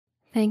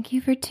Thank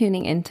you for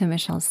tuning into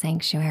Michelle's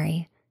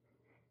Sanctuary.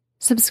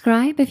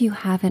 Subscribe if you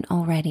haven't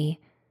already,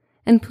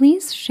 and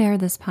please share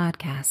this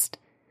podcast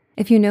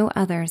if you know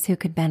others who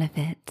could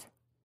benefit.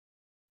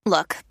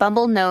 Look,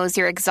 Bumble knows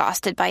you're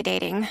exhausted by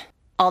dating.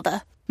 All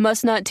the,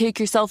 must not take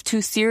yourself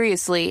too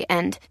seriously,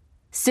 and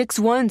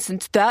 6'1"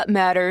 since that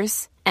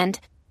matters, and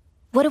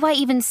what do I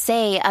even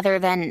say other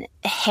than,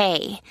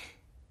 hey?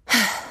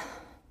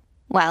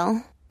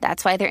 Well,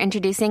 that's why they're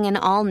introducing an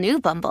all-new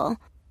Bumble,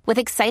 with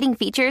exciting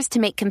features to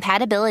make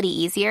compatibility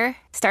easier,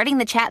 starting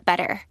the chat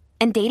better,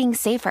 and dating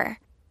safer.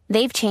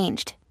 They've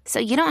changed, so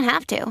you don't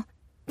have to.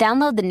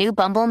 Download the new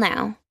Bumble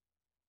now.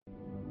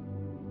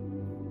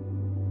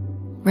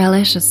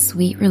 Relish a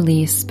sweet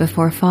release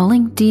before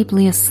falling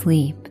deeply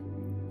asleep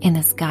in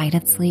this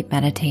guided sleep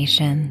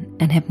meditation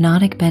and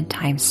hypnotic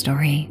bedtime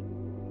story.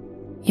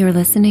 You're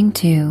listening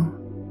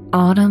to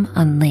Autumn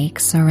on Lake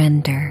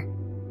Surrender.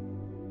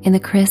 In the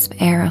crisp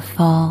air of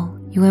fall,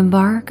 you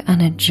embark on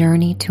a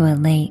journey to a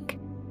lake.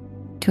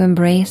 To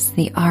embrace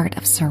the art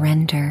of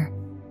surrender,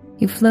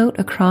 you float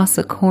across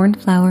a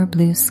cornflower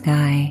blue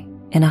sky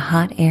in a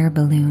hot air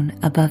balloon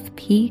above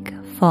peak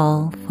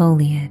fall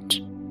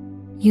foliage.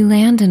 You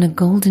land in a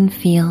golden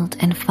field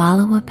and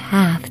follow a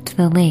path to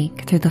the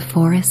lake through the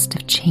forest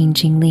of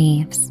changing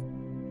leaves.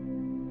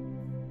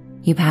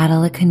 You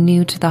paddle a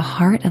canoe to the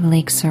heart of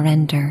Lake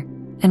Surrender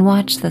and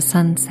watch the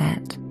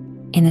sunset.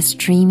 In this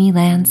dreamy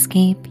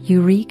landscape,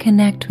 you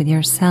reconnect with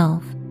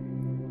yourself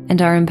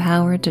and are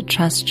empowered to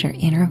trust your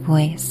inner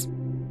voice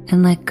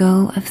and let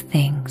go of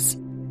things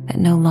that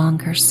no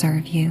longer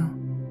serve you.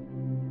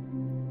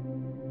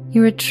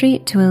 You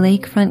retreat to a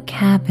lakefront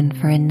cabin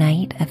for a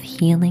night of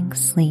healing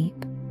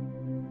sleep.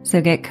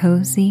 So get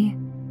cozy,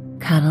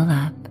 cuddle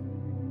up,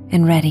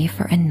 and ready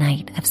for a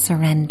night of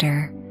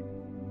surrender.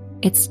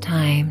 It's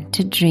time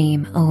to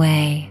dream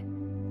away.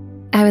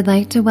 I would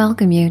like to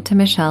welcome you to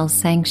Michelle's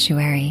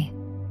Sanctuary.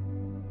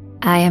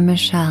 I am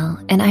Michelle,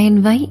 and I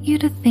invite you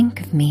to think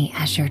of me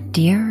as your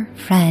dear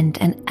friend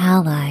and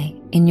ally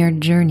in your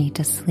journey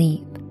to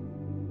sleep.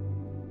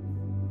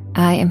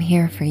 I am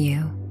here for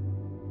you.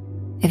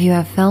 If you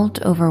have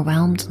felt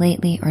overwhelmed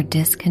lately or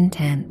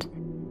discontent,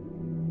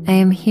 I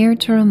am here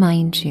to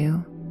remind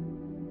you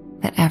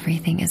that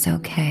everything is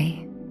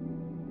okay.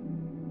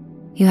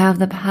 You have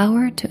the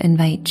power to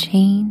invite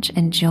change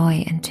and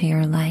joy into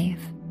your life.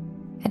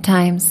 At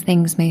times,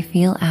 things may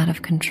feel out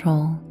of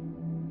control.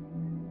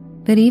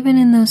 But even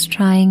in those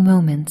trying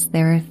moments,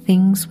 there are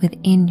things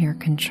within your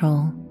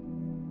control.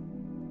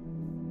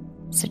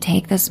 So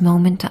take this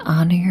moment to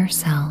honor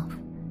yourself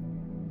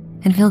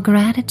and feel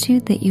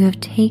gratitude that you have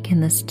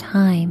taken this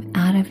time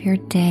out of your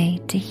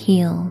day to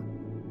heal.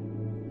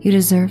 You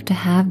deserve to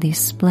have these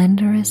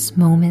splendorous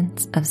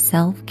moments of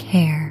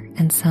self-care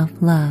and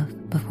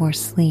self-love before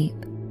sleep.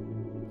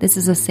 This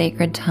is a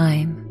sacred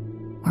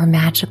time where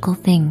magical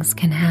things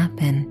can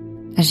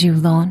happen as you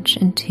launch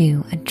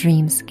into a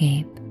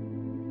dreamscape.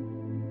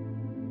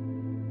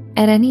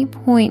 At any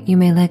point, you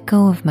may let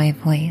go of my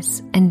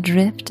voice and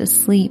drift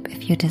asleep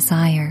if you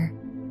desire.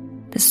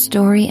 The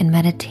story and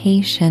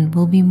meditation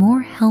will be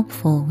more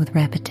helpful with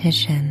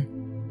repetition.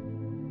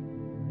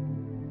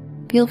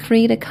 Feel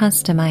free to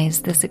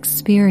customize this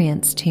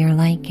experience to your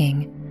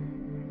liking.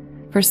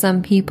 For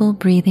some people,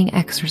 breathing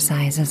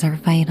exercises are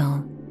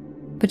vital,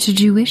 but should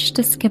you wish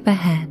to skip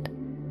ahead,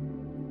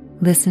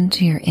 listen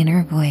to your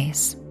inner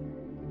voice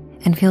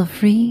and feel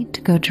free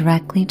to go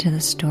directly to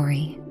the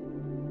story.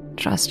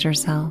 Trust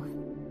yourself.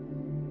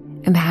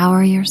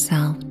 Empower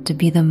yourself to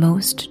be the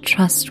most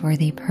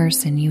trustworthy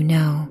person you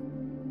know.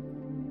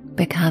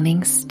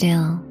 Becoming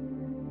still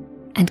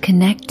and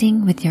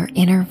connecting with your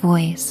inner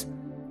voice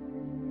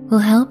will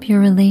help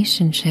your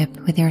relationship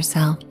with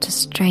yourself to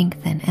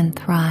strengthen and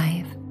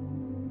thrive.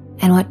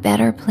 And what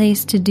better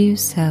place to do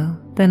so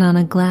than on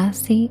a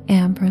glassy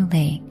amber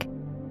lake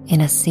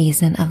in a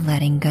season of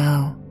letting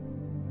go?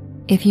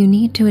 If you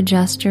need to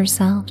adjust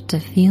yourself to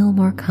feel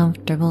more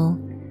comfortable,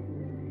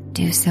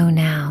 do so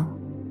now.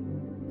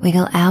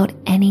 Wiggle out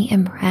any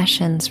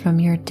impressions from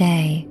your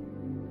day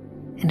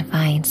and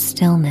find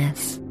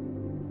stillness.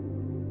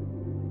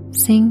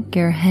 Sink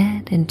your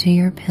head into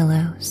your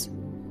pillows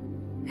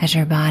as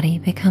your body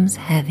becomes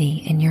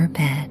heavy in your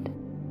bed.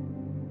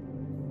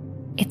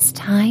 It's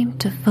time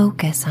to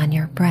focus on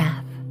your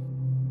breath.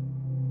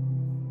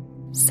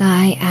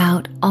 Sigh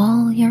out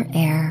all your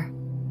air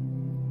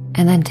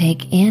and then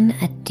take in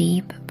a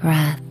deep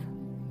breath.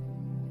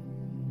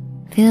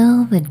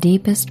 Fill the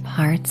deepest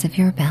parts of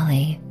your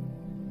belly.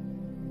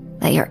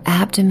 Let your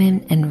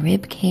abdomen and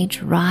rib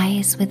cage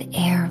rise with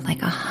air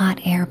like a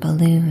hot air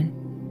balloon.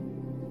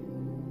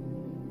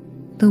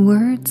 The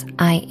words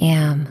I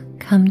am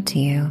come to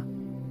you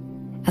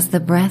as the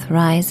breath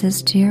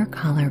rises to your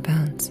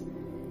collarbones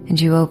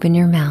and you open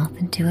your mouth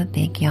into a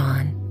big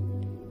yawn.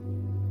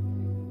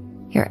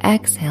 Your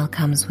exhale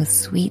comes with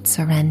sweet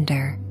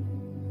surrender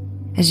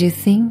as you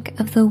think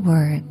of the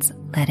words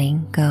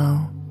letting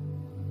go.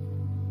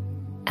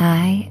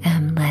 I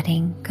am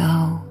letting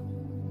go.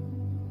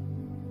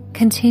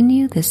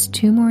 Continue this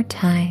 2 more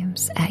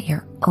times at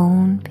your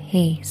own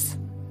pace.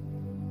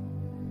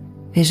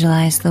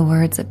 Visualize the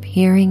words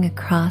appearing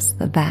across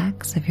the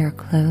backs of your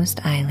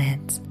closed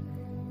eyelids.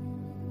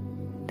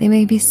 They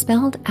may be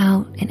spelled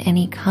out in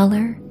any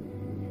color,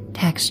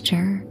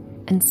 texture,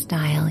 and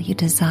style you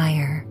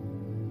desire.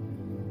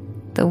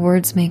 The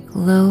words may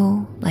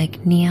glow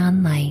like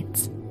neon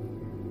lights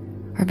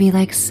or be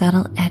like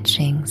subtle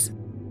etchings.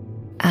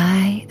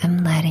 I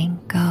am letting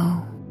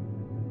go.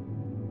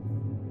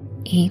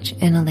 Each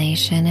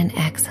inhalation and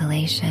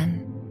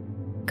exhalation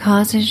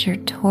causes your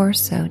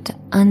torso to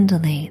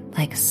undulate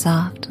like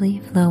softly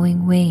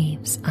flowing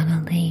waves on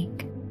a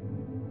lake.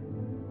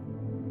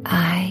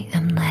 I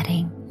am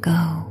letting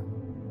go.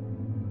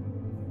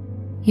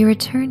 You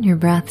return your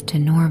breath to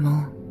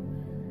normal.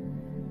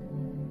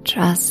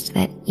 Trust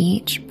that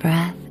each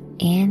breath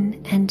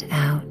in and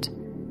out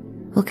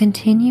will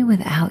continue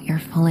without your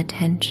full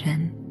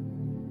attention.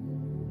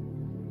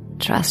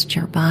 Trust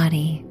your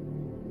body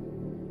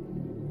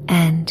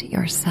and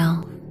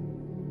yourself.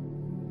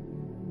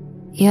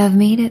 You have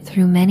made it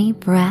through many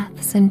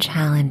breaths and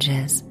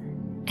challenges,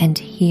 and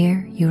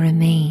here you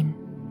remain.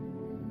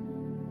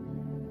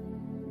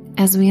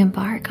 As we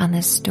embark on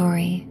this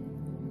story,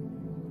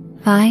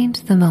 find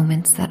the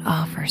moments that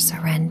offer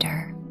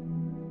surrender.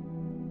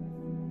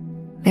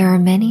 There are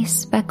many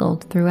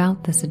speckled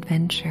throughout this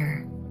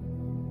adventure,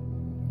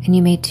 and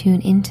you may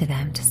tune into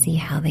them to see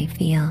how they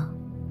feel.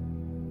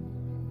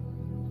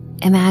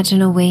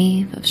 Imagine a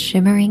wave of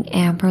shimmering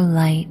amber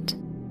light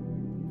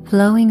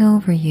flowing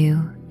over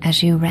you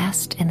as you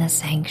rest in the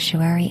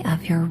sanctuary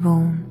of your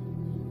room.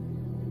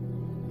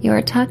 You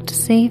are tucked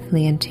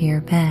safely into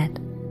your bed.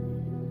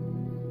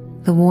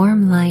 The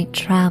warm light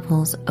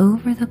travels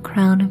over the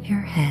crown of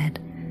your head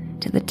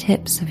to the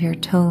tips of your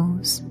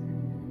toes.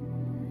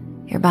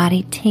 Your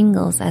body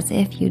tingles as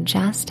if you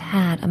just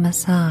had a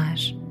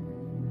massage.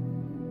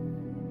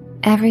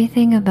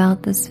 Everything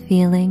about this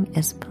feeling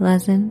is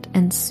pleasant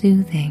and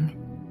soothing.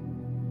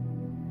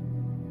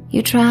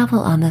 You travel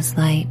on this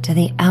light to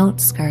the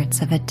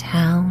outskirts of a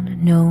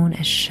town known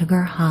as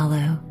Sugar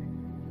Hollow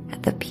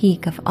at the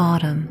peak of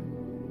autumn.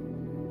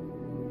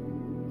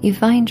 You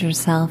find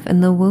yourself in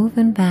the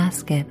woven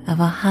basket of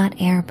a hot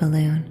air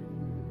balloon,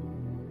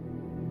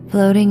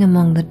 floating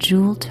among the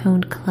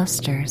jewel-toned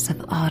clusters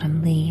of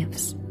autumn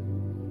leaves.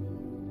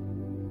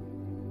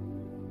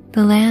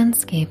 The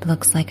landscape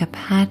looks like a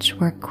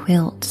patchwork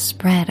quilt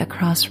spread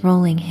across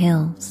rolling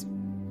hills,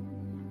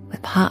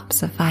 with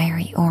pops of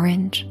fiery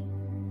orange,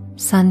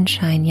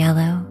 sunshine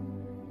yellow,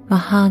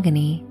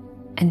 mahogany,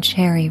 and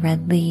cherry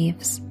red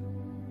leaves.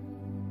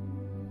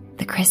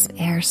 The crisp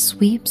air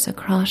sweeps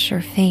across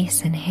your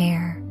face and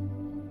hair.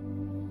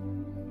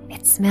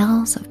 It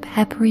smells of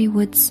peppery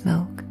wood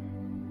smoke,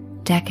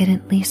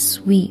 decadently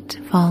sweet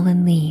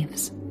fallen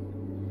leaves,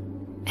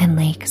 and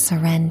Lake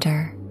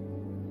Surrender.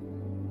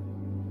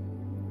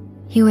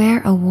 You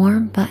wear a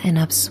warm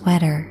button-up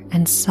sweater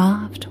and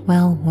soft,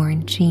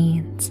 well-worn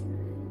jeans.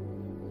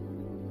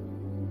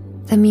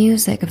 The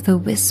music of the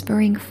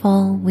whispering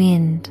fall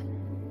wind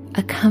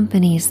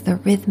accompanies the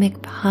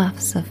rhythmic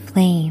puffs of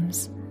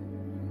flames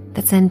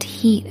that send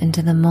heat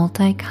into the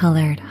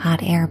multicolored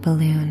hot air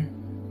balloon.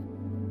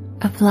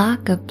 A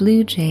flock of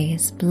blue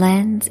jays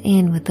blends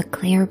in with the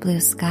clear blue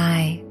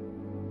sky.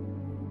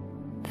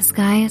 The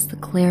sky is the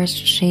clearest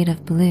shade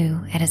of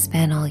blue it has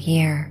been all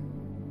year.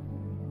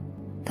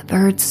 The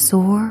birds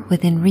soar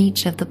within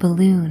reach of the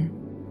balloon,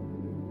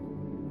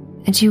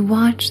 and you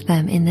watch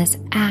them in this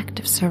act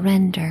of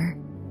surrender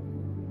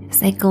as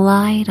they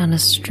glide on a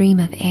stream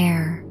of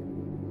air.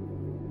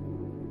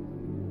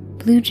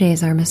 Blue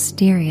jays are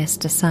mysterious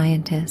to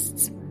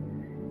scientists,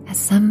 as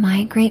some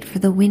migrate for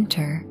the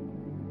winter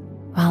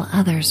while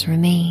others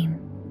remain.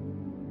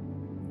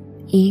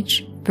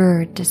 Each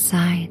bird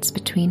decides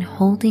between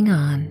holding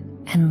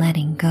on and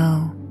letting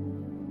go.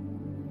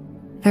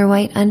 Their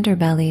white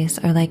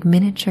underbellies are like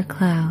miniature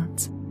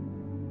clouds.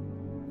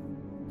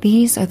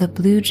 These are the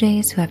blue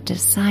jays who have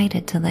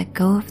decided to let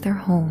go of their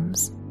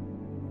homes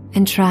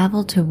and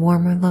travel to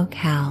warmer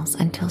locales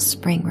until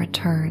spring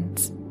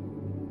returns.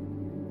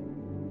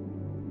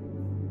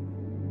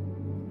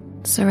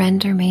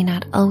 Surrender may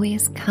not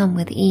always come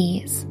with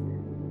ease.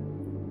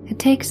 It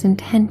takes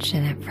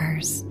intention at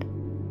first,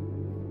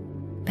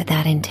 but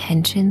that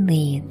intention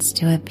leads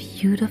to a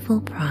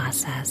beautiful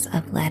process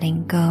of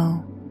letting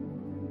go.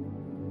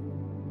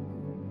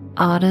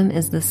 Autumn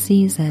is the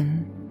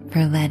season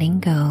for letting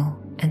go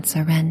and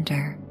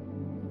surrender.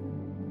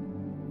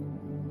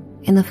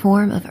 In the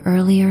form of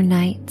earlier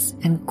nights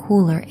and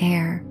cooler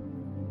air,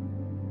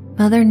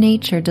 Mother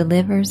Nature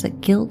delivers a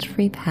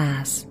guilt-free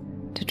pass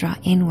to draw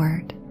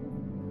inward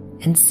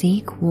and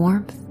seek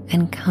warmth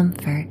and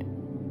comfort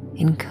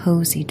in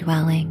cozy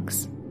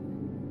dwellings.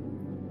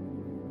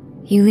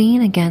 You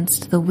lean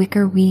against the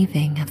wicker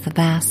weaving of the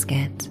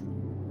basket.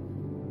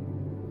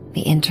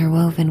 The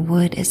interwoven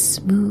wood is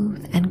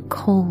smooth and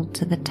cold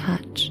to the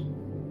touch.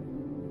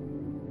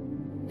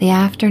 The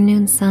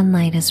afternoon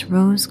sunlight is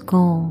rose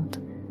gold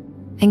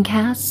and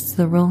casts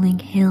the rolling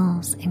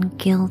hills in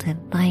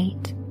gilded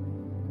light.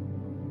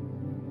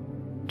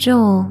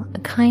 Joel, a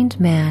kind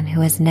man who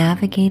has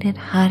navigated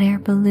hot air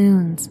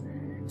balloons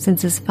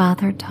since his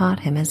father taught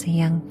him as a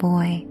young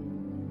boy,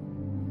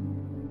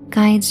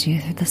 guides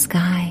you through the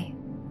sky.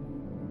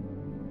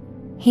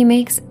 He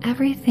makes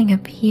everything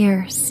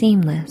appear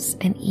seamless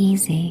and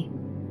easy.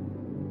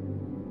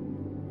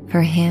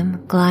 For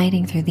him,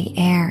 gliding through the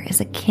air is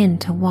akin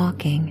to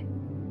walking.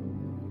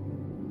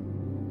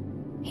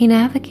 He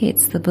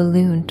navigates the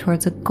balloon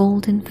towards a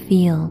golden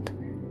field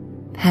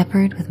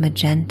peppered with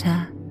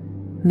magenta,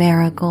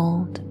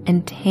 marigold,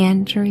 and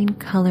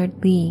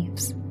tangerine-colored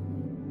leaves,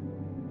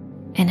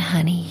 and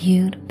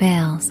honey-hued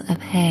bales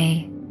of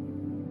hay.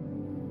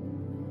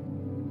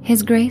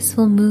 His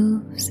graceful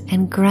moves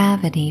and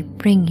gravity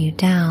bring you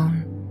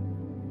down,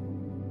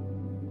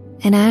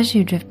 and as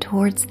you drift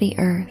towards the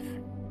earth,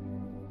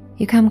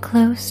 you come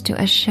close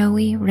to a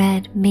showy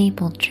red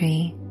maple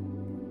tree.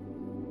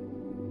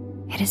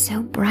 It is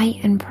so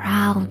bright and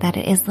proud that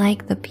it is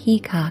like the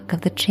peacock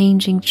of the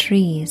changing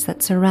trees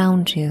that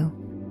surround you.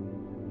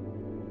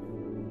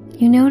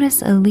 You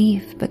notice a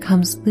leaf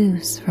becomes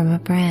loose from a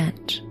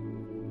branch.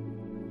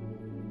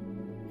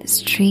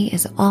 This tree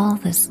is all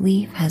this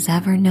leaf has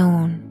ever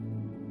known.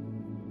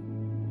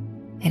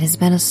 It has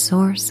been a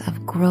source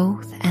of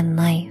growth and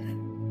life,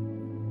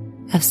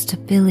 of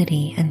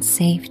stability and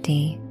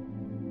safety,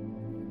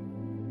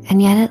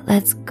 and yet it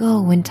lets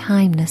go when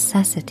time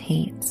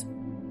necessitates.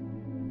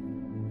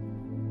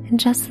 And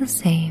just the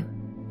same,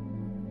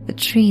 the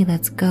tree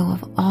lets go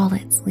of all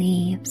its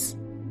leaves,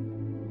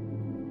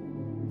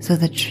 so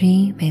the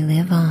tree may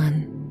live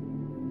on,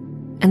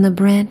 and the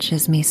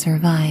branches may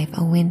survive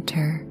a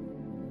winter,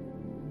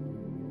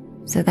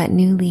 so that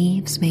new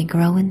leaves may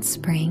grow in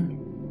spring,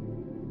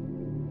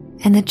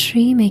 and the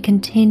tree may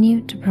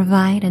continue to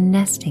provide a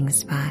nesting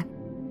spot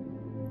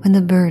when the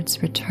birds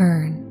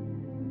return,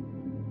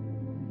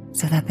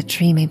 so that the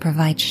tree may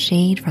provide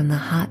shade from the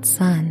hot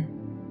sun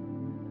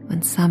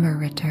when summer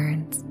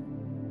returns.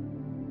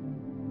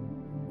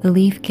 The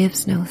leaf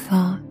gives no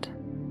thought.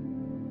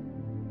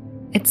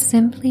 It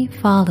simply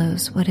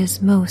follows what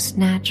is most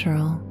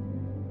natural.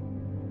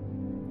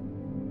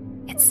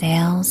 It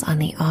sails on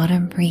the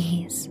autumn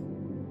breeze,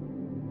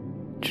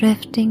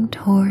 drifting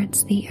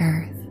towards the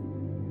earth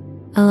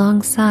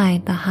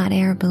alongside the hot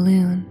air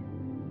balloon.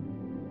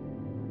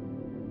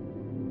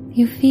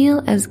 You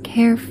feel as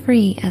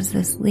carefree as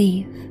this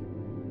leaf,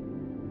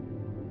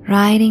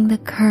 riding the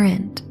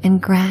current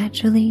and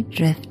gradually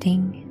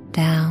drifting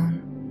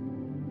down.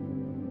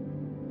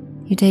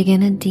 You take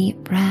in a deep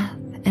breath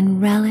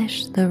and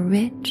relish the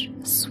rich,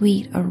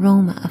 sweet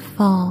aroma of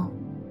fall.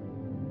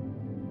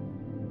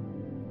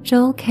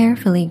 Joel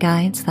carefully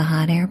guides the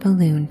hot air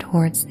balloon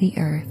towards the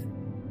earth,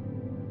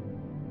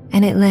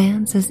 and it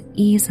lands as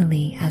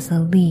easily as a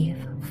leaf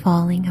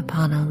falling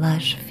upon a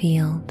lush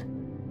field.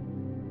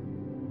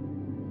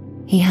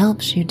 He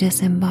helps you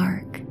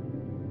disembark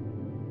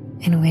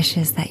and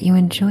wishes that you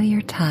enjoy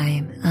your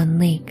time on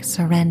Lake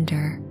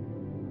Surrender.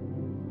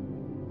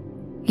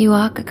 You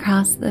walk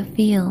across the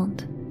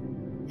field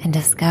and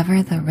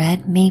discover the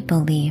red maple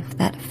leaf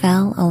that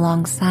fell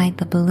alongside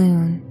the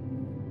balloon.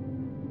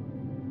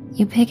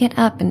 You pick it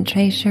up and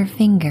trace your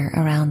finger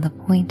around the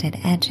pointed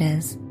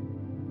edges.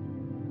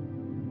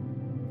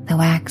 The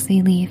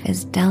waxy leaf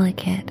is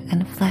delicate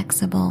and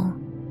flexible.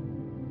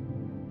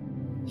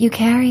 You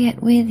carry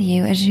it with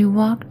you as you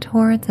walk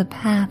towards a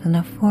path in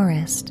a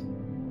forest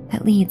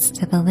that leads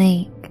to the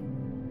lake.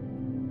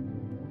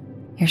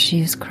 Your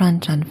shoes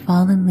crunch on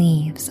fallen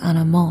leaves on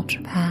a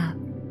mulch path.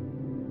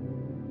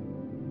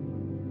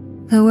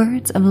 The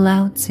words of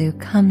Lao Tzu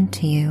come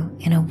to you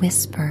in a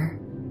whisper.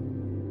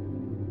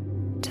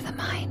 To the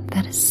mind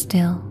that is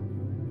still,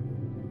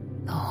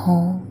 the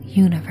whole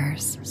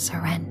universe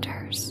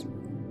surrenders.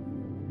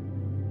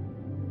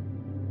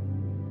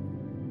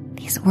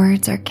 These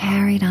words are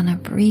carried on a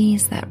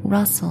breeze that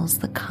rustles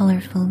the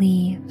colorful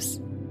leaves.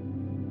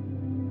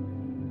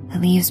 The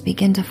leaves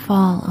begin to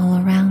fall all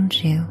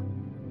around you.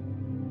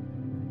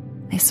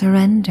 They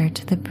surrender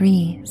to the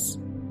breeze.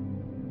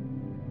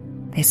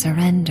 They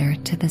surrender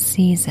to the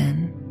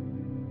season.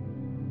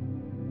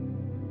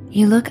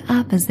 You look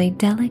up as they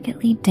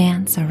delicately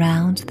dance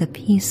around the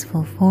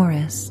peaceful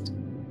forest.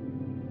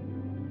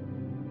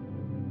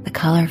 The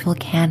colorful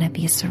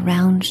canopy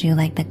surrounds you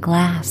like the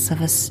glass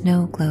of a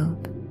snow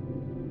globe,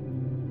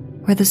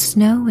 where the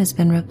snow has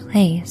been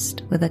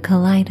replaced with a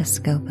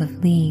kaleidoscope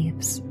of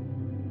leaves.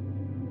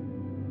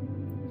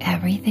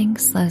 Everything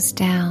slows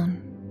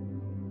down.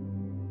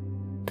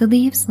 The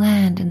leaves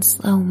land in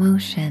slow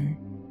motion.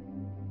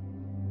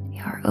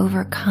 You are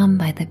overcome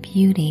by the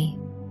beauty.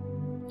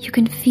 You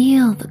can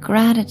feel the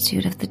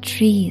gratitude of the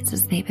trees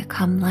as they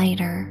become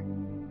lighter.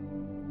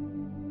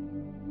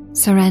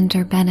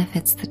 Surrender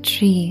benefits the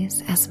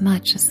trees as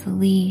much as the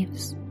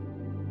leaves.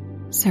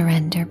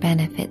 Surrender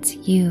benefits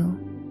you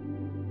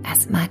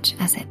as much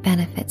as it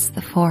benefits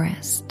the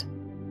forest.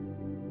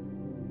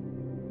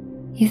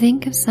 You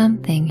think of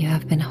something you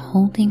have been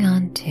holding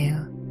on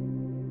to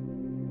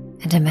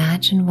and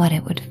imagine what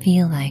it would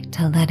feel like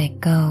to let it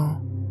go.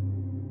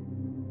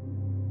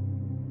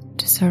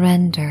 To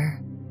surrender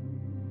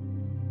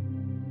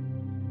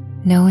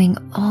knowing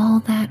all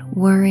that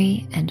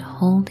worry and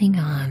holding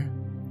on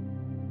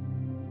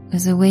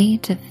is a way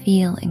to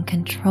feel in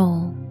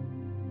control.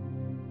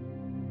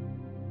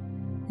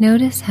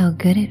 Notice how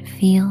good it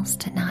feels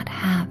to not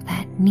have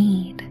that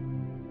need.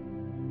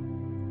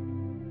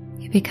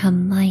 You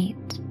become light.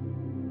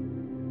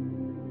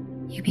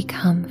 You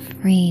become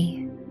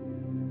free.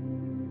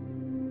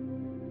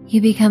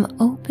 You become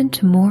open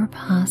to more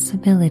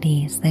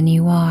possibilities than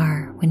you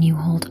are when you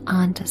hold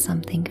on to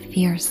something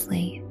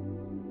fiercely.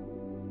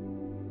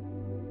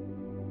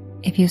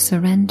 If you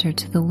surrender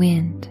to the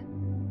wind,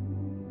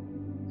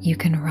 you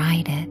can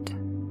ride it.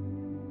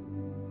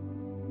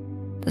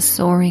 The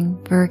soaring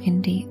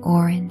burgundy,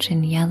 orange,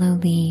 and yellow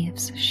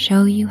leaves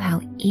show you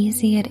how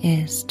easy it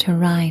is to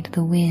ride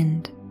the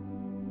wind.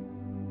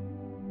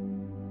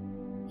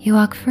 You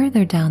walk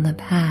further down the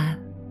path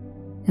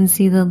and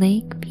see the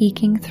lake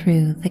peeking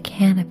through the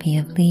canopy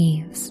of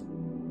leaves.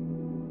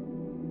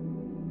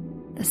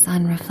 The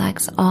sun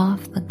reflects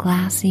off the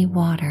glassy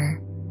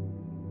water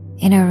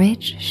in a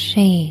rich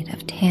shade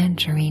of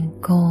tangerine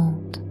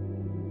gold.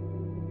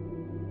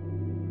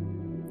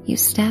 You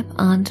step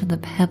onto the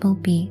pebble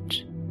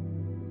beach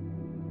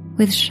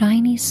with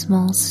shiny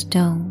small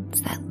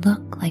stones that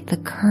look like the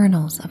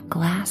kernels of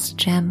glass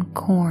gem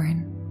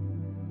corn.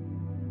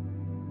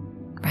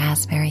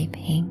 Raspberry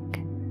pink,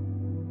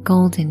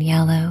 golden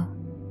yellow,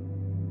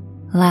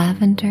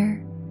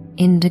 lavender,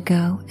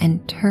 indigo,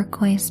 and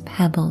turquoise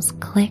pebbles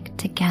click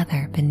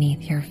together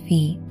beneath your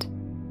feet.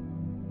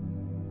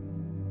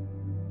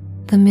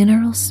 The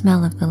mineral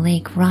smell of the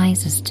lake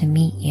rises to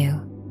meet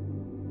you,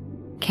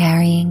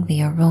 carrying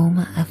the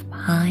aroma of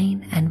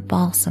pine and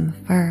balsam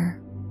fir.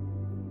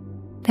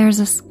 There's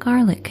a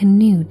scarlet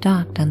canoe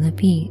docked on the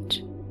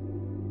beach.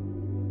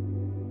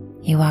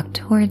 You walk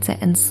towards it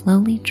and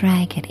slowly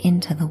drag it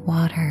into the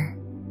water.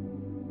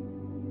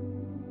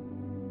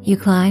 You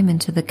climb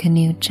into the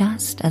canoe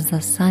just as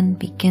the sun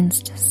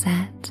begins to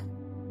set.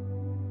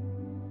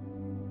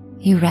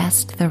 You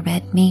rest the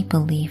red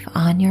maple leaf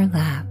on your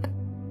lap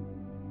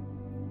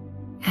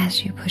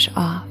as you push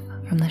off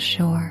from the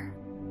shore.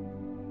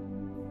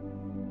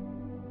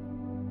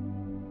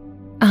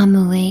 On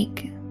the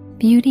lake,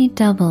 beauty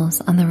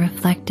doubles on the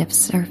reflective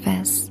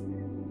surface.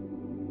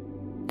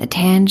 The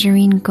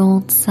tangerine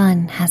gold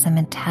sun has a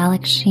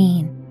metallic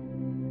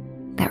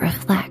sheen that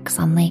reflects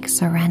on Lake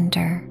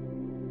Surrender.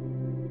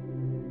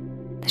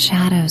 The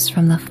shadows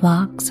from the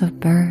flocks of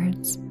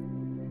birds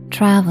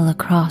travel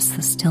across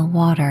the still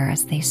water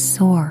as they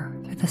soar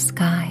through the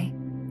sky.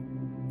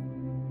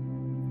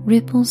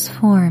 Ripples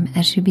form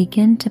as you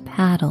begin to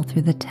paddle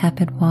through the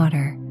tepid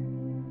water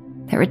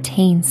that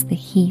retains the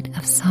heat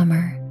of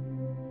summer.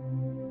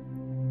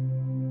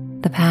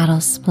 The paddle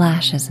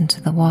splashes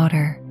into the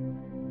water,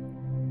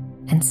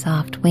 and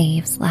soft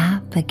waves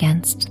lap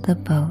against the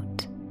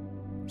boat,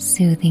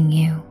 soothing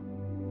you.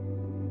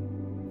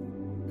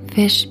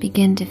 Fish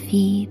begin to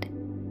feed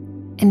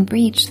and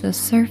breach the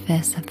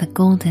surface of the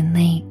golden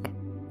lake,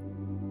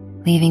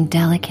 leaving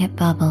delicate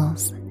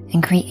bubbles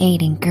and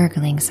creating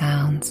gurgling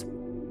sounds.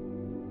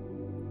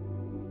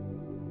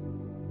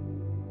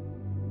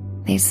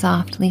 They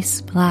softly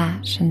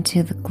splash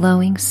into the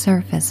glowing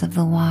surface of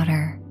the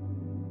water.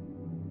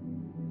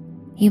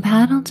 You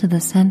paddle to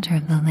the center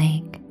of the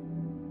lake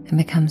and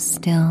become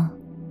still.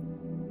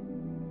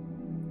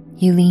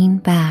 You lean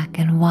back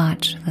and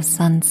watch the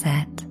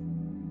sunset.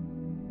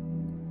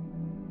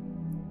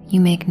 You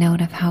make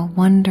note of how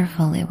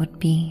wonderful it would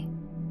be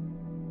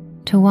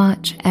to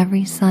watch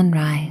every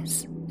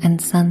sunrise and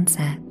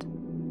sunset.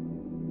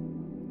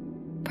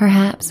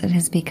 Perhaps it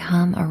has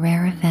become a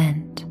rare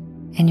event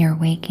in your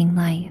waking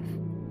life.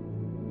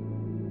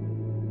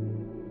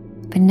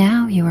 But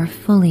now you are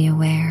fully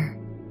aware.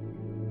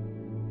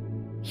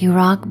 You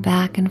rock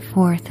back and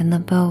forth in the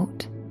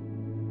boat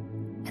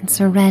and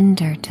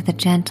surrender to the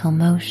gentle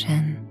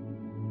motion.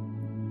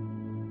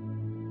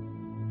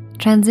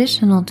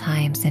 Transitional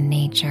times in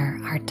nature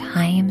are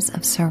times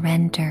of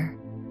surrender.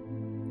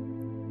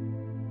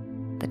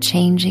 The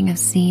changing of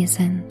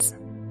seasons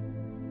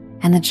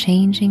and the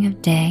changing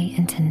of day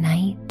into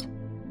night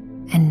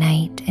and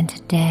night into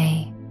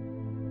day.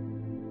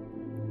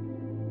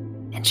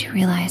 And you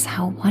realize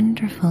how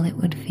wonderful it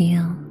would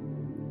feel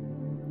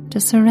to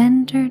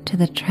surrender to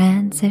the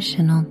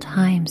transitional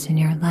times in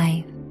your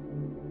life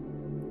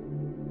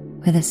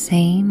with the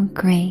same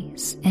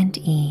grace and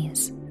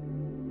ease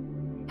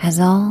as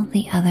all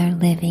the other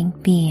living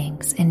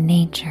beings in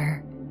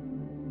nature.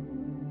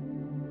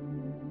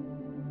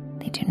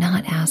 They do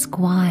not ask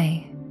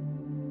why.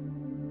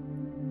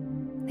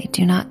 They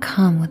do not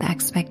come with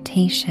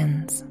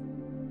expectations.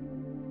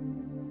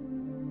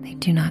 They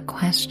do not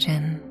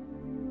question.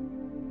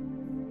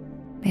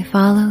 They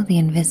follow the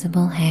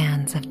invisible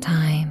hands of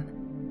time.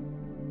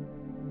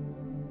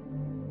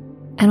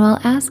 And while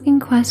asking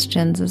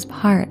questions is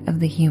part of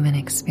the human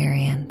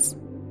experience,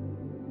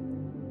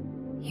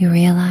 you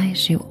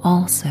realize you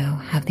also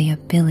have the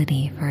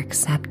ability for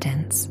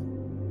acceptance,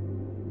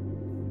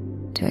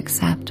 to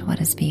accept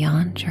what is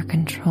beyond your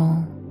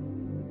control,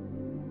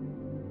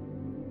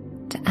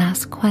 to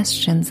ask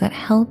questions that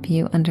help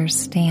you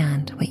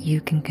understand what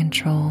you can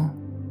control.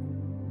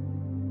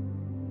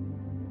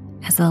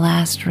 As the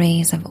last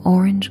rays of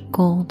orange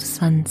gold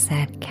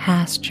sunset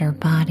cast your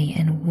body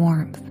in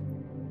warmth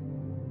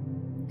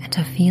and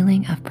a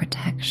feeling of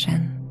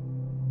protection,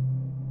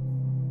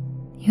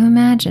 you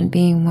imagine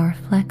being more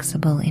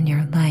flexible in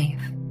your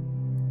life.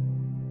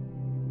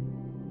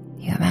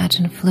 You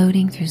imagine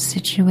floating through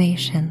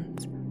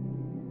situations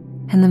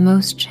and the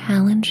most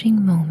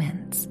challenging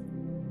moments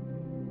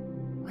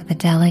with the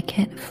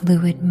delicate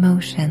fluid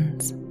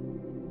motions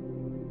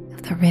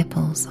of the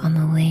ripples on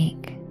the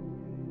lake.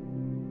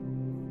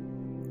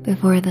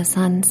 Before the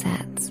sun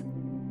sets,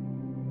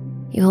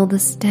 you hold the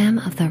stem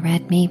of the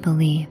red maple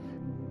leaf.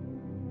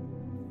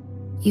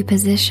 You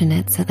position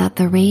it so that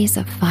the rays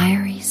of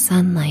fiery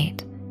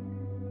sunlight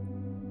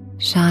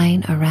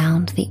shine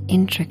around the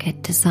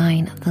intricate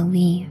design of the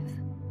leaf.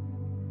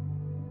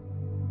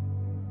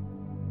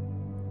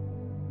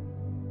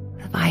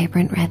 The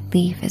vibrant red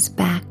leaf is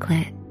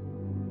backlit,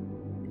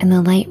 and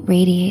the light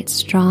radiates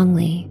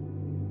strongly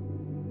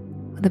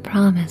with the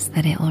promise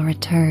that it will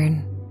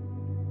return.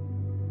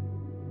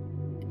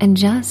 And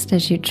just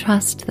as you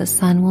trust the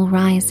sun will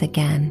rise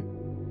again,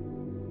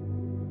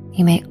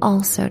 you may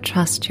also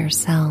trust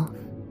yourself.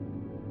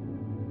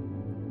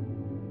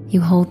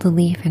 You hold the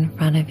leaf in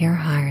front of your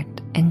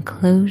heart and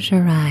close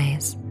your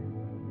eyes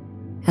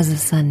as the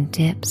sun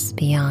dips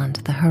beyond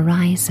the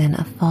horizon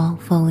of fall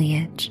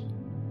foliage.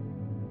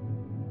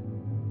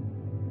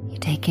 You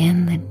take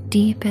in the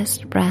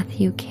deepest breath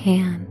you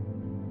can,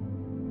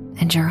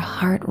 and your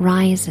heart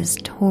rises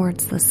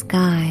towards the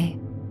sky.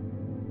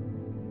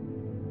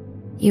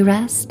 You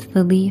rest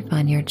the leaf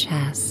on your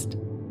chest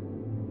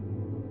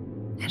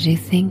as you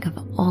think of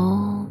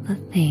all the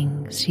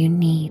things you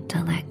need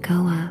to let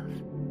go of.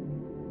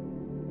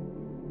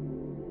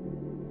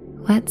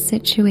 What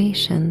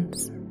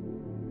situations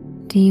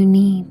do you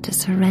need to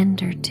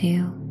surrender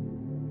to?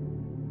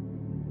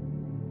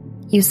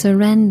 You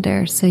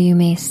surrender so you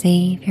may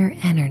save your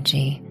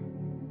energy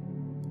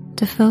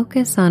to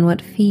focus on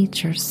what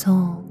feeds your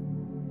soul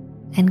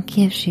and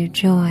gives you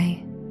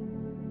joy.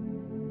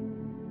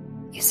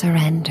 You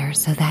surrender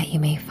so that you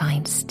may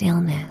find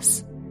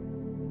stillness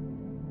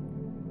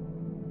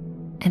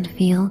and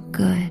feel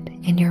good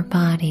in your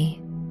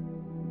body.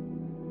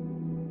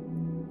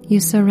 You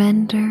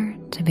surrender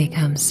to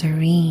become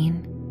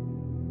serene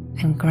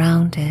and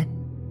grounded.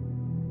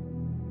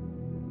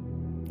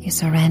 You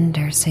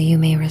surrender so you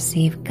may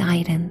receive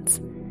guidance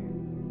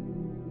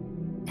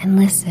and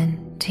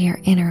listen to your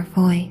inner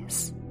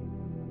voice.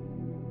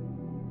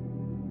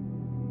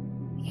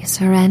 You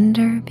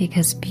surrender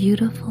because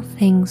beautiful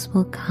things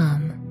will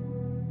come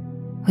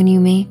when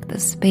you make the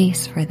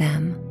space for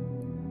them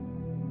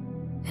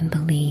and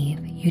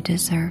believe you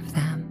deserve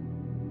them,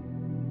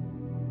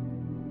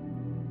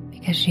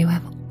 because you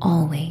have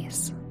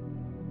always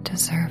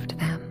deserved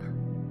them.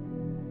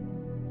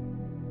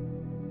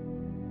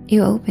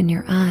 You open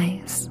your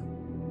eyes.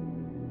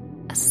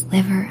 A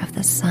sliver of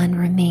the sun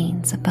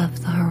remains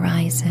above the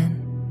horizon.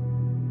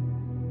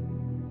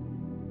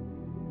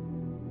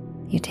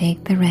 You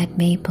take the red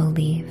maple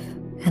leaf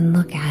and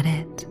look at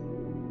it,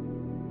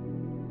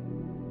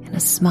 and a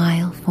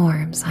smile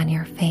forms on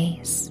your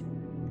face.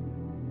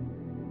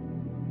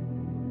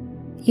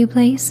 You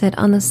place it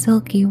on the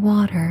silky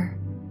water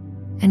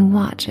and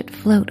watch it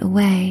float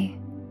away.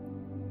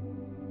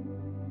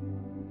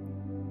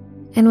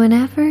 And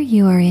whenever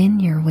you are in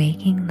your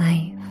waking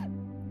life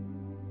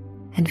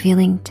and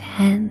feeling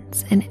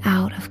tense and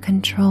out of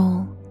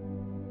control,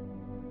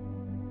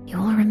 you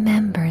will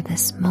remember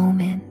this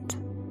moment.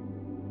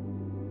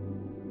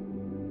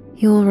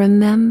 You will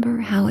remember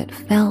how it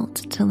felt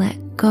to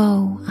let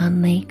go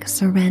on Lake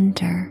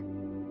Surrender.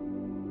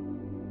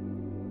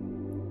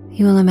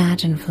 You will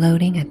imagine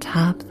floating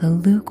atop the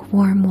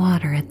lukewarm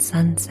water at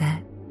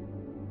sunset,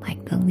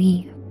 like the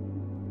leaf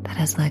that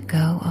has let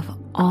go of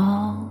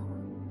all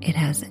it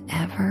has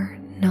ever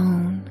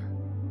known.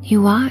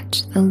 You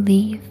watch the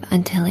leaf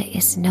until it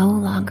is no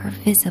longer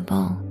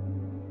visible,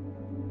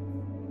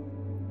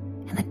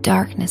 and the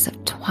darkness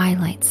of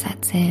twilight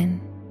sets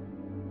in.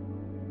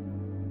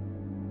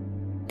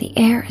 The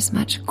air is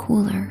much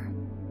cooler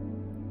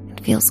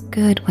and feels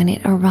good when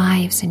it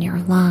arrives in your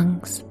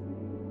lungs.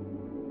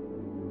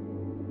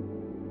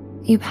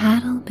 You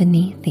paddle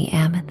beneath the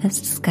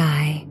amethyst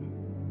sky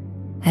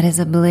that is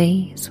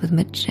ablaze with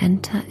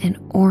magenta and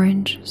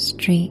orange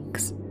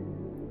streaks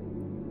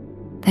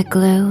that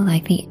glow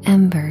like the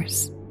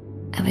embers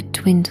of a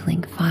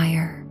dwindling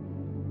fire.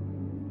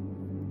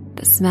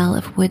 The smell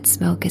of wood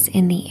smoke is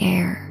in the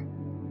air.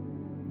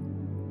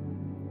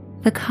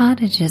 The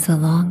cottages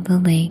along the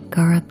lake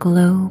are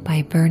aglow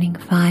by burning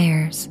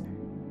fires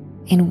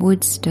in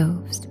wood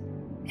stoves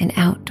and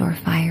outdoor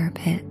fire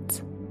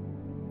pits.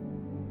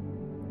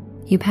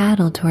 You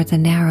paddle towards a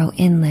narrow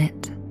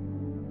inlet.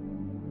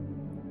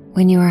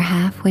 When you are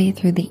halfway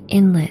through the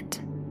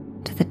inlet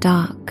to the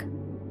dock,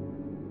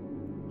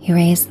 you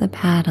raise the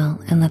paddle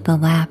and let the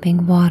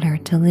lapping water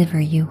deliver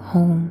you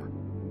home.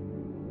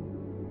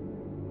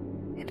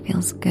 It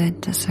feels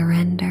good to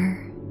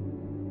surrender.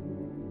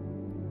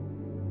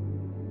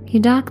 You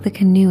dock the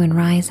canoe and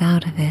rise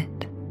out of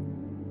it.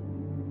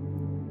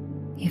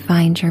 You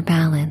find your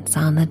balance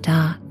on the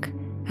dock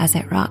as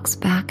it rocks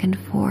back and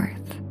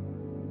forth.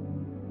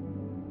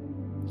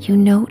 You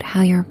note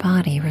how your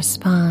body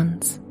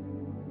responds.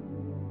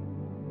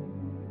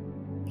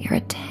 Your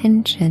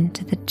attention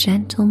to the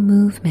gentle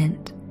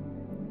movement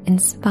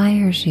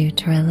inspires you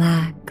to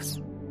relax.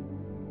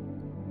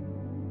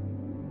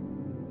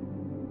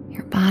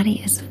 Your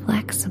body is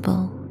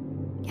flexible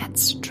yet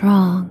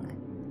strong.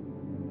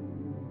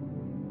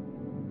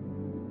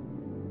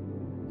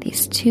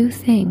 These two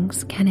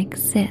things can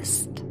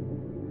exist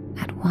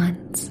at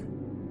once,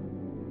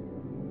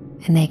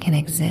 and they can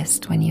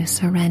exist when you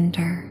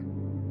surrender.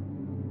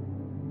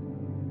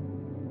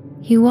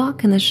 You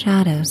walk in the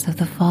shadows of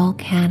the fall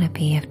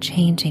canopy of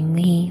changing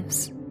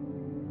leaves.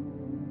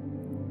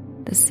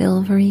 The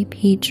silvery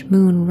peach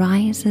moon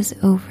rises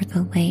over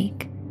the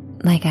lake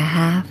like a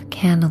half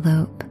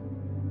cantaloupe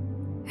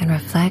and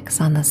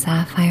reflects on the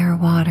sapphire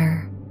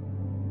water.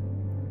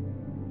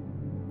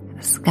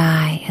 The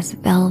sky is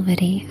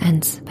velvety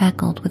and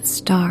speckled with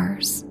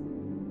stars.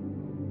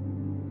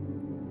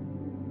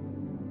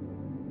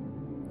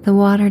 The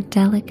water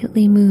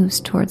delicately moves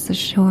towards the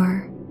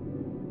shore,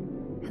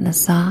 and the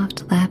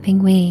soft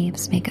lapping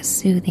waves make a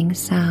soothing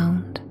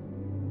sound.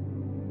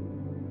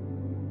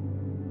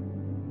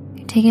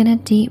 You take in a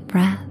deep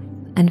breath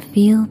and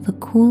feel the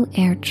cool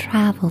air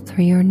travel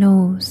through your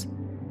nose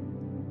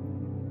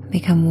and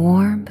become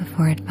warm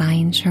before it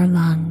finds your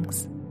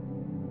lungs.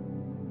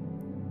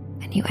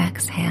 And you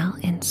exhale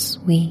in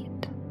sweet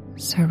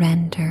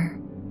surrender.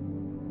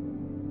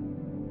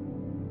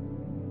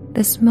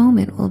 This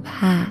moment will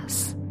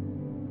pass,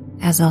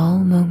 as all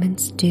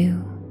moments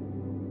do,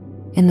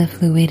 in the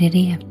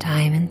fluidity of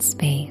time and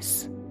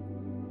space.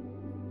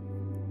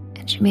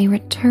 And you may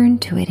return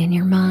to it in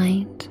your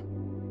mind.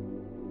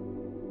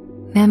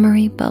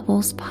 Memory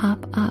bubbles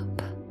pop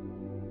up,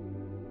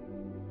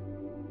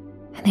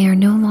 and they are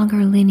no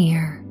longer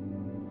linear.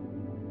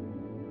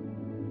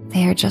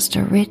 They are just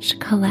a rich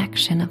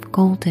collection of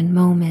golden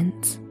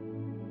moments.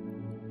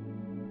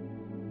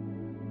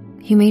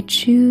 You may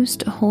choose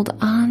to hold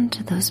on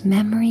to those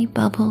memory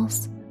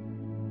bubbles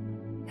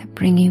that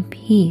bring you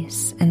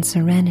peace and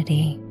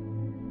serenity,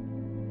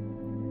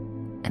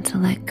 and to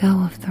let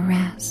go of the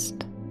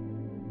rest.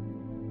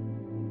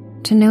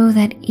 To know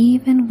that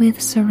even with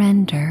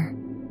surrender,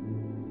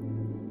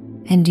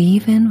 and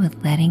even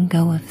with letting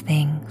go of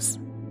things,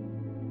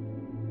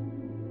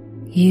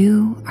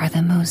 you are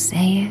the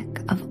mosaic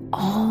of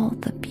all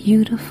the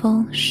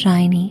beautiful,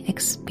 shiny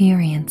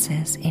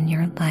experiences in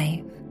your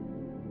life.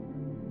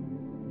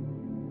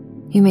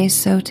 You may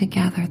sew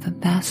together the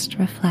best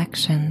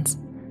reflections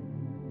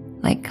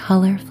like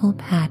colorful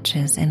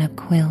patches in a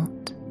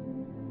quilt.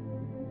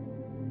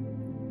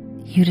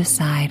 You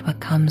decide what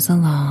comes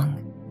along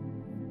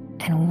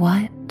and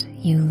what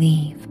you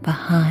leave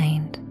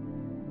behind.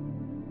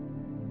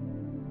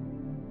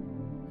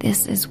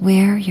 This is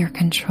where your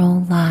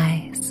control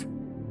lies.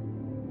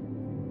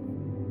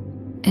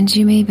 And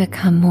you may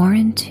become more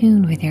in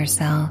tune with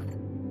yourself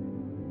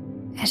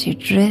as you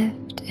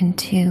drift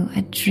into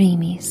a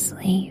dreamy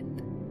sleep.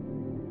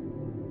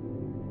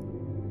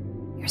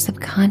 Your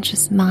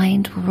subconscious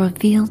mind will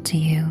reveal to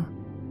you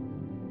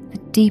the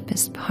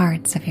deepest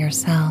parts of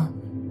yourself,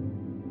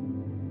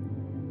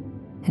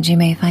 and you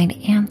may find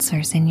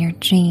answers in your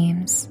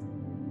dreams.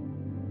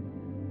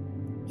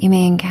 You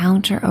may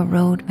encounter a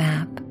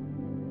roadmap,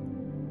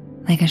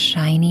 like a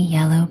shiny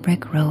yellow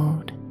brick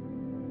road,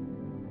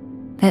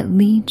 that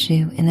leads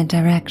you in the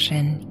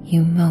direction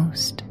you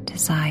most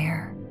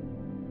desire.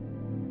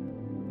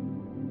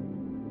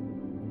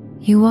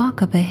 You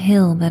walk up a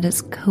hill that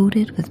is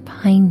coated with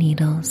pine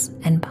needles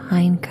and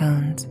pine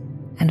cones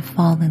and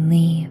fallen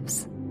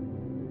leaves.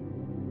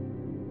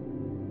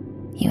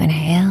 You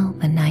inhale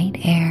the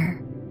night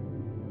air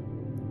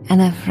and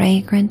the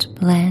fragrant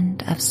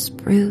blend of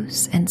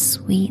spruce and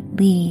sweet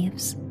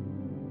leaves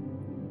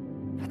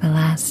for the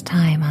last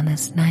time on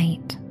this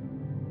night.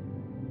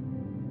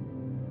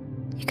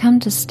 You come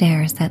to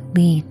stairs that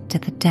lead to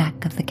the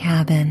deck of the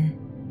cabin.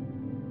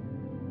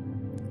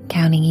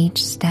 Counting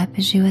each step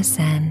as you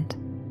ascend,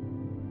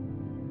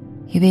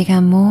 you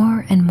become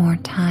more and more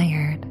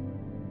tired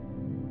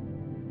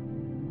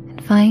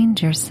and find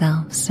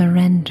yourself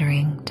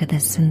surrendering to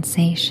this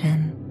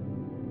sensation.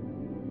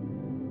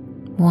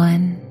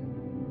 1,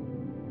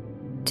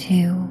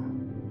 2,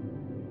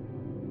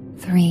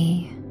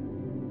 3,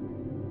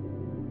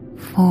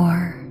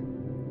 4,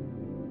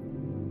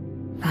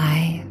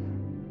 5,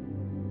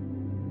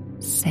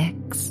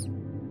 6,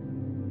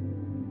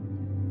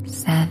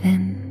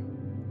 7,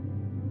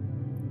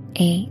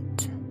 8,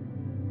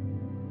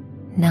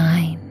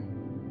 9,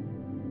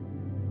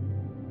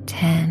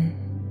 10.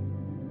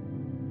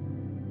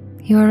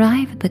 You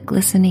arrive at the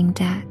glistening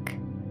deck,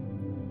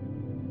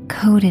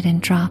 coated in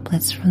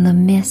droplets from the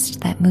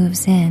mist that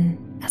moves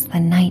in as the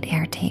night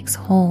air takes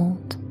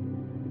hold.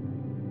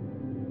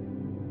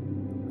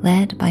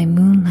 Led by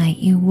moonlight,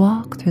 you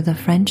walk through the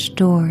French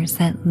doors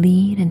that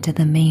lead into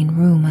the main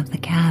room of the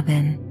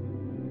cabin.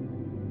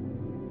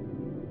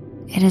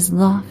 It is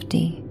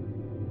lofty,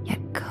 yet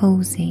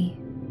cozy.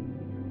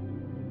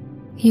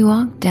 You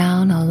walk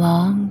down a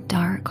long,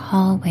 dark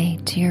hallway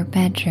to your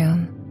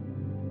bedroom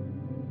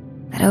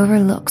that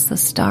overlooks the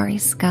starry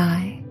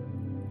sky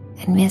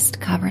and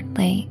mist-covered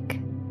lake.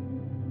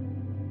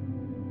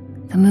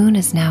 The moon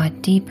is now a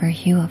deeper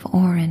hue of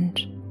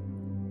orange,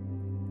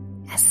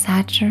 as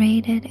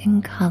saturated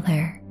in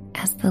color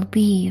as the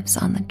leaves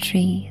on the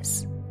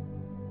trees.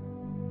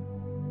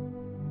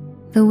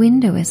 The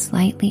window is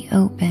slightly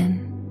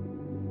open,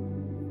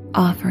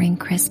 offering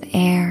crisp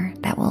air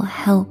that will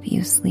help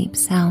you sleep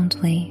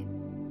soundly.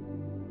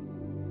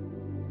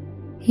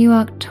 You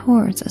walk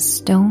towards a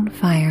stone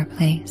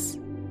fireplace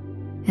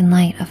and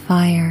light a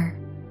fire.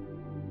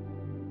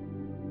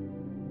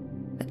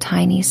 The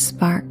tiny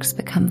sparks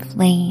become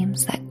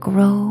flames that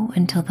grow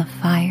until the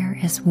fire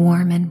is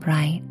warm and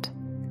bright.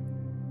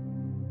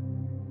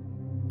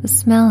 The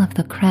smell of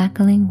the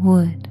crackling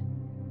wood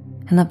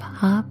and the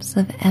pops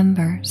of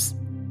embers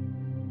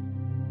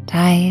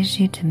ties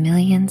you to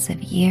millions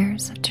of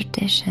years of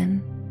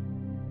tradition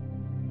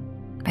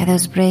by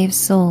those brave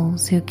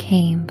souls who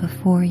came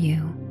before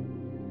you.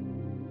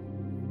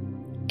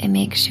 It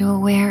makes you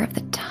aware of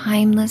the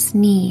timeless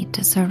need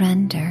to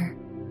surrender.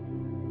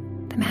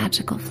 The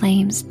magical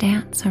flames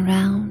dance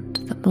around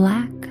the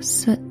black,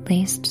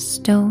 soot-laced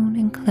stone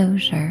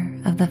enclosure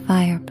of the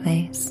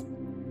fireplace.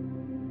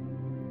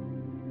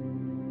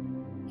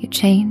 You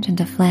change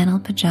into flannel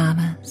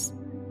pajamas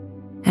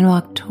and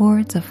walk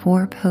towards a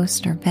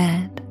four-poster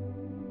bed.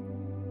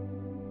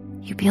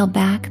 You peel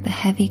back the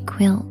heavy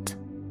quilt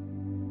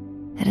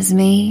that is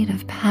made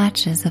of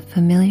patches of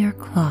familiar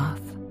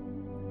cloth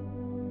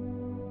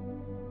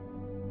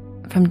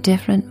from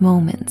different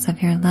moments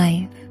of your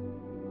life.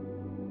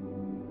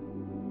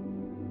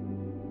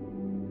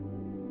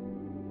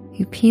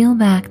 You peel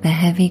back the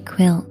heavy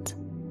quilt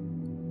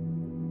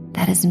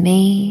that is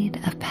made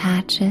of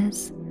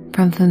patches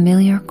from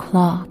familiar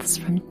cloths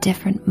from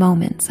different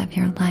moments of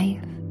your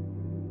life.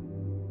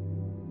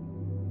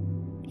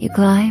 You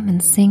climb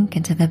and sink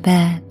into the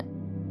bed,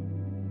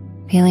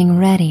 feeling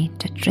ready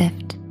to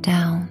drift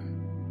down,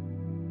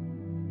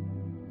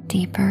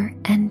 deeper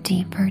and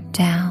deeper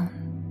down.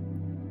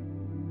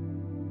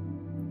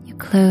 You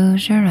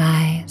close your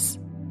eyes,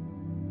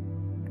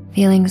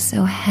 feeling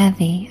so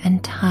heavy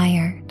and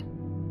tired,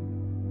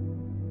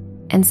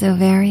 and so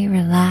very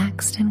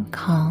relaxed and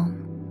calm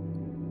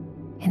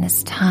in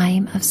this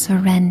time of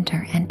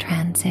surrender and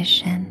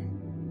transition.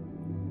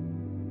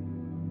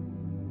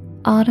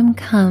 Autumn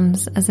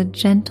comes as a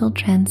gentle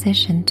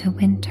transition to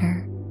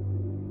winter,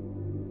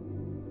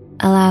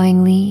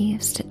 allowing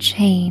leaves to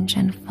change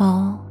and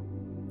fall,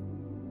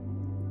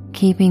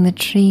 keeping the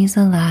trees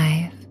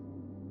alive,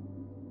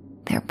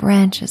 their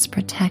branches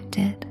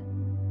protected.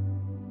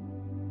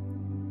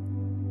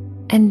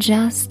 And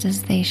just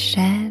as they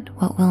shed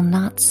what will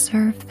not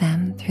serve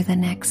them through the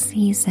next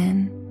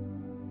season,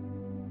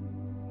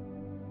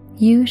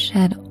 you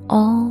shed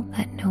all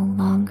that no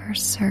longer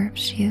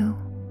serves you.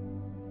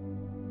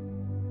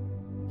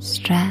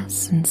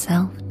 Stress and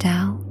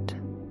self-doubt,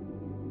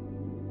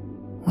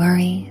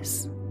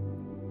 worries,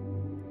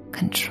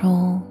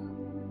 control.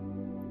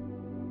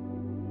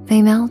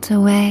 They melt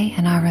away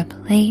and are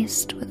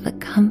replaced with the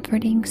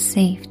comforting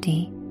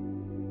safety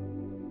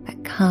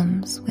that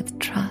comes with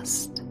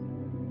trust.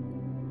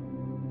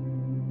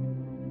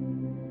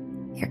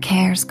 Your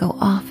cares go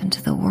off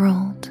into the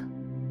world,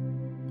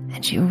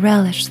 and you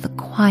relish the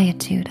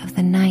quietude of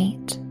the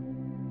night.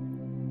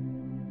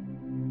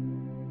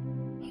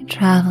 You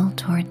travel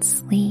towards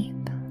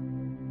sleep,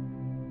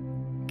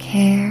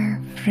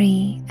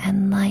 carefree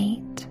and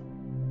light.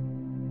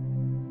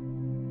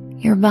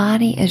 Your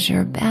body is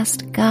your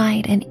best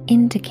guide and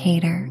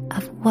indicator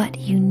of what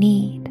you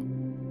need.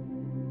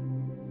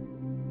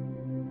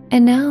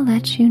 And now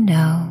let you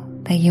know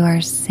that you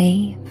are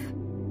safe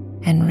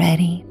and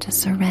ready to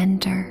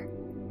surrender.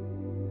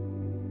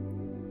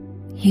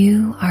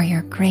 You are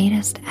your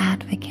greatest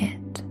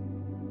advocate.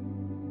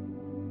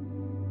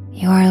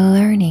 You are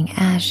learning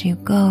as you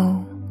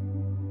go.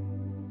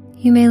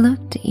 You may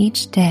look to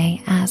each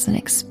day as an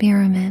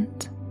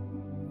experiment,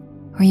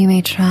 or you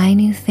may try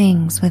new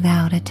things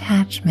without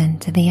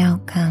attachment to the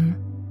outcome.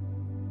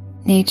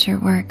 Nature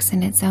works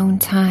in its own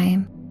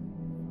time,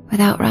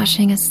 without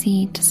rushing a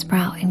seed to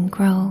sprout and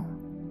grow.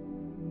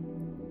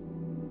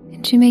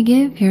 And you may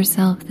give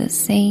yourself the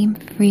same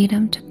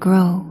freedom to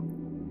grow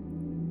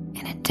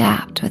and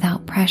adapt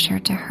without pressure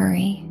to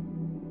hurry.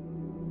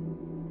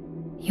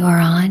 You are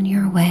on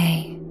your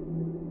way.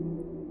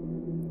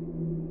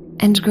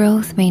 And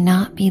growth may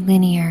not be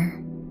linear.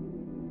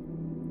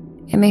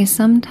 It may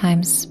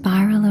sometimes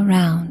spiral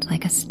around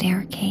like a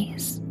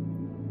staircase,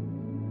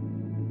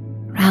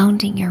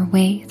 rounding your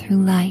way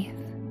through life.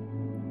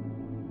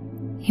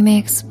 You may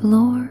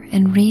explore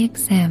and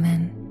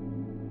re-examine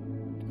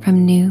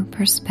from new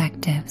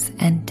perspectives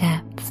and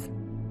depths.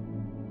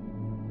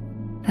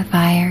 The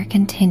fire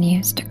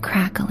continues to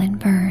crackle and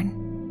burn,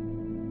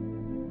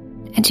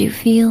 and you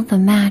feel the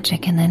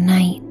magic in the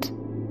night,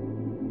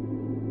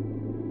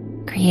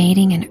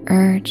 creating an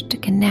urge to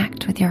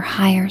connect with your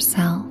higher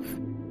self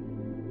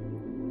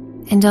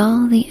and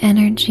all the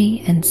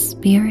energy and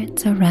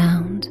spirits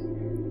around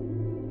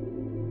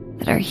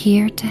that are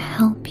here to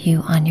help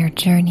you on your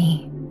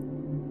journey,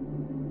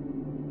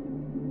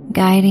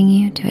 guiding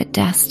you to a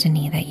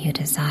destiny that you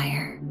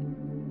desire,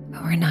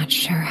 but we're not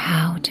sure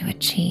how to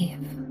achieve.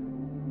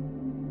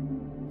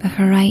 But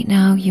for right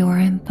now, you are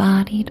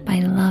embodied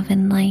by love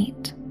and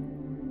light,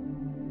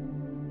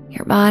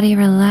 your body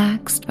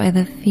relaxed by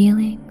the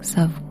feelings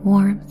of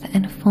warmth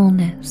and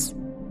fullness,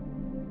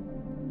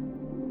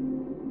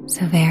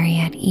 so very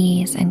at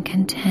ease and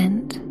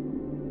content.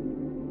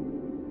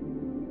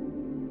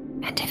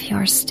 And if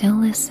you're still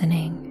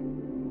listening,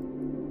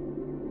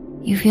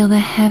 you feel the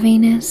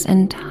heaviness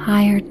and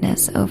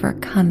tiredness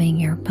overcoming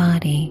your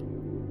body.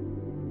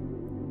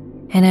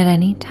 And at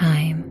any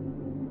time,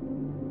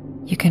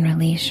 you can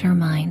release your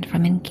mind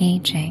from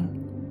engaging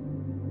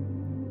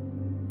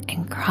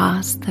and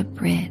cross the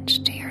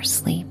bridge to your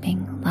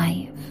sleeping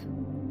life.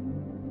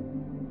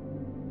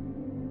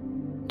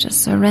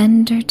 Just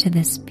surrender to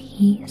this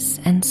peace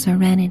and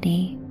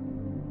serenity.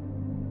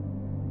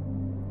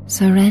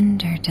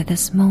 Surrender to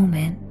this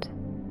moment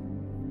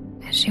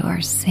as you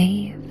are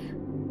safe,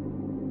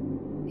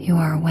 you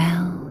are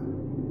well,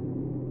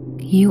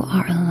 you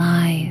are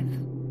alive.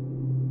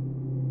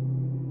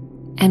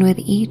 And with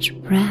each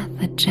breath,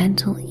 a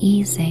gentle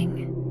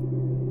easing,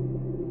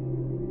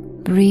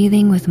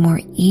 breathing with more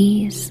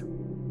ease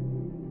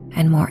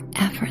and more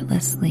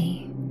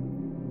effortlessly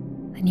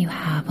than you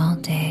have all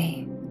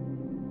day.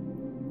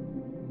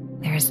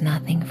 There is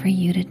nothing for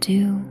you to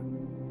do.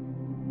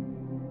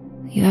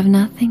 You have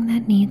nothing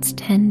that needs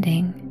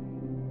tending.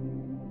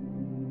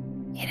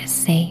 It is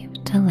safe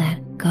to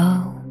let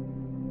go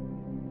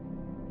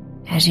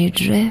as you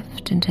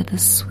drift into the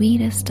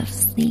sweetest of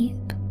sleep,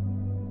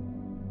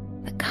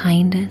 the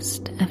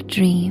kindest of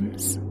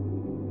dreams.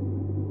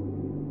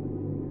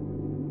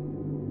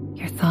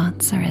 Your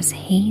thoughts are as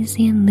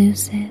hazy and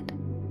lucid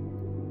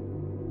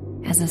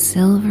as a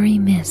silvery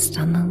mist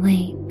on the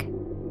lake.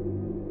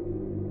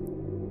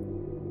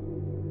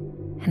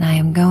 And I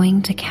am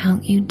going to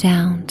count you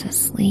down to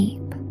sleep.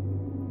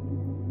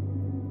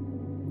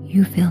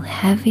 You feel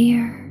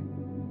heavier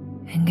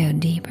and go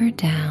deeper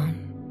down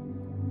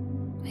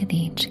with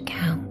each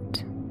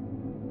count,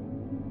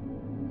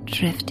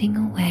 drifting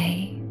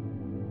away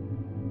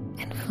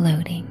and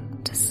floating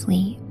to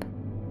sleep.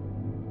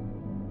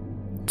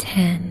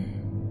 10,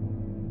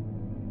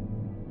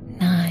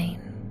 9,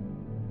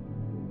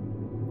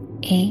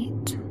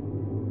 8,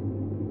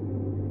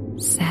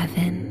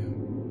 7,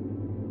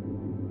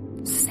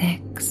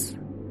 6,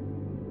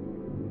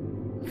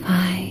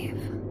 5,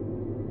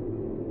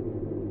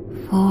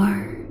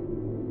 4,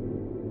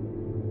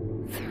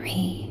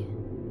 3,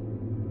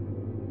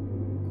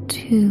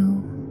 2,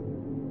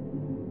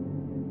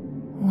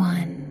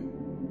 1.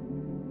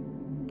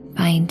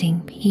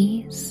 Finding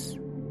peace,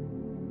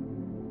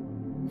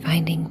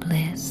 finding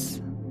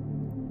bliss,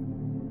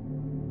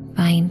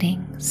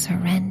 finding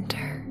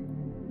surrender,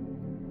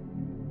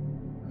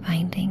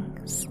 finding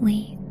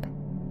sleep.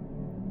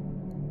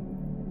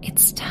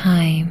 It's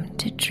time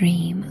to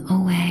dream